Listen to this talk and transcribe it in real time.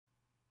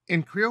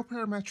In Creo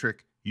Parametric,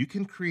 you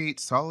can create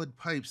solid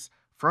pipes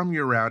from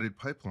your routed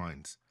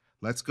pipelines.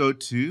 Let's go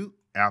to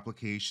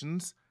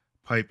Applications,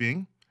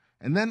 Piping,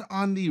 and then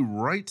on the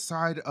right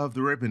side of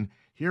the ribbon,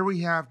 here we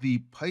have the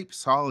Pipe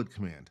Solid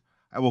command.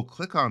 I will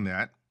click on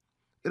that.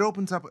 It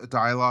opens up a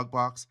dialog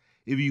box.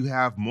 If you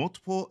have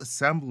multiple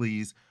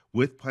assemblies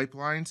with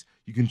pipelines,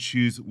 you can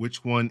choose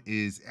which one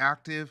is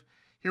active.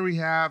 Here we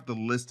have the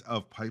list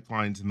of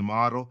pipelines in the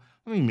model.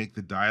 Let me make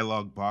the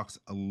dialog box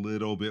a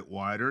little bit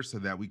wider so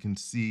that we can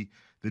see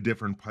the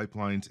different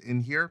pipelines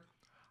in here.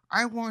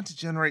 I want to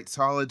generate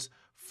solids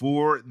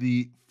for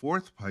the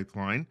fourth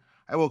pipeline.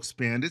 I will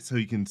expand it so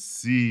you can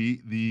see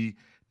the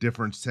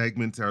different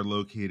segments that are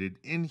located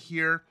in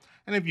here.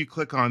 And if you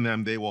click on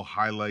them, they will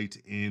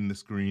highlight in the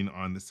screen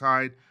on the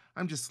side.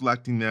 I'm just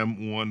selecting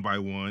them one by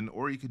one,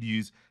 or you could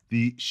use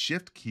the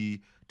Shift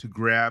key to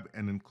grab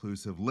an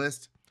inclusive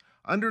list.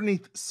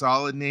 Underneath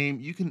solid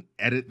name, you can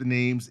edit the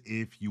names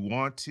if you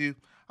want to.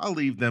 I'll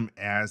leave them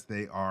as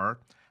they are.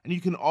 And you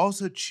can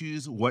also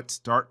choose what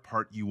start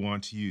part you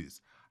want to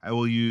use. I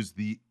will use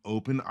the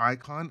open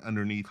icon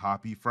underneath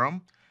copy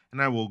from,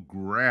 and I will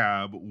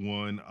grab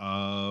one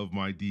of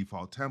my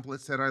default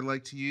templates that I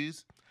like to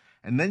use.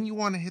 And then you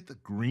want to hit the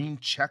green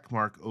check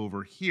mark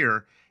over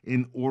here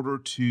in order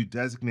to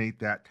designate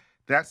that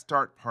that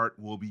start part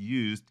will be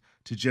used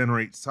to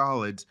generate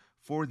solids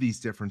for these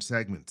different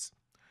segments.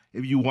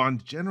 If you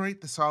want to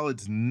generate the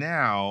solids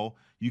now,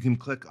 you can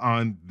click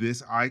on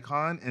this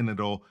icon and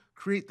it'll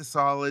create the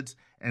solids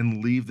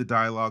and leave the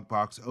dialog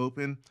box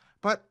open.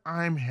 But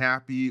I'm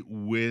happy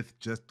with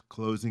just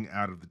closing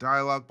out of the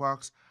dialog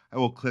box. I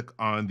will click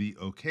on the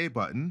OK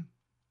button.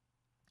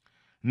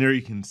 And there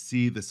you can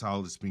see the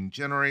solids being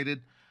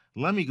generated.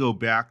 Let me go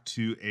back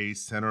to a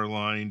center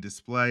line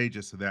display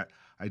just so that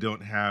I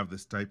don't have the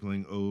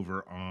stippling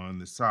over on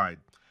the side.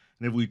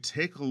 And if we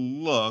take a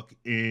look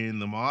in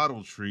the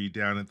model tree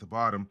down at the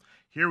bottom,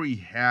 here we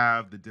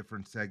have the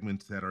different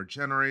segments that are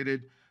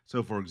generated.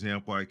 So for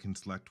example, I can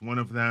select one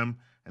of them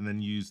and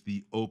then use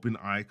the open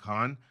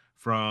icon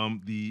from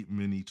the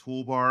mini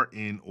toolbar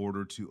in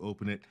order to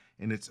open it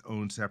in its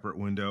own separate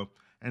window.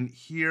 And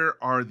here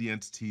are the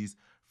entities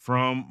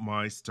from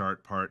my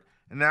start part.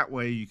 And that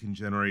way you can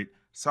generate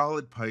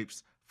solid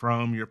pipes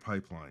from your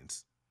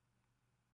pipelines.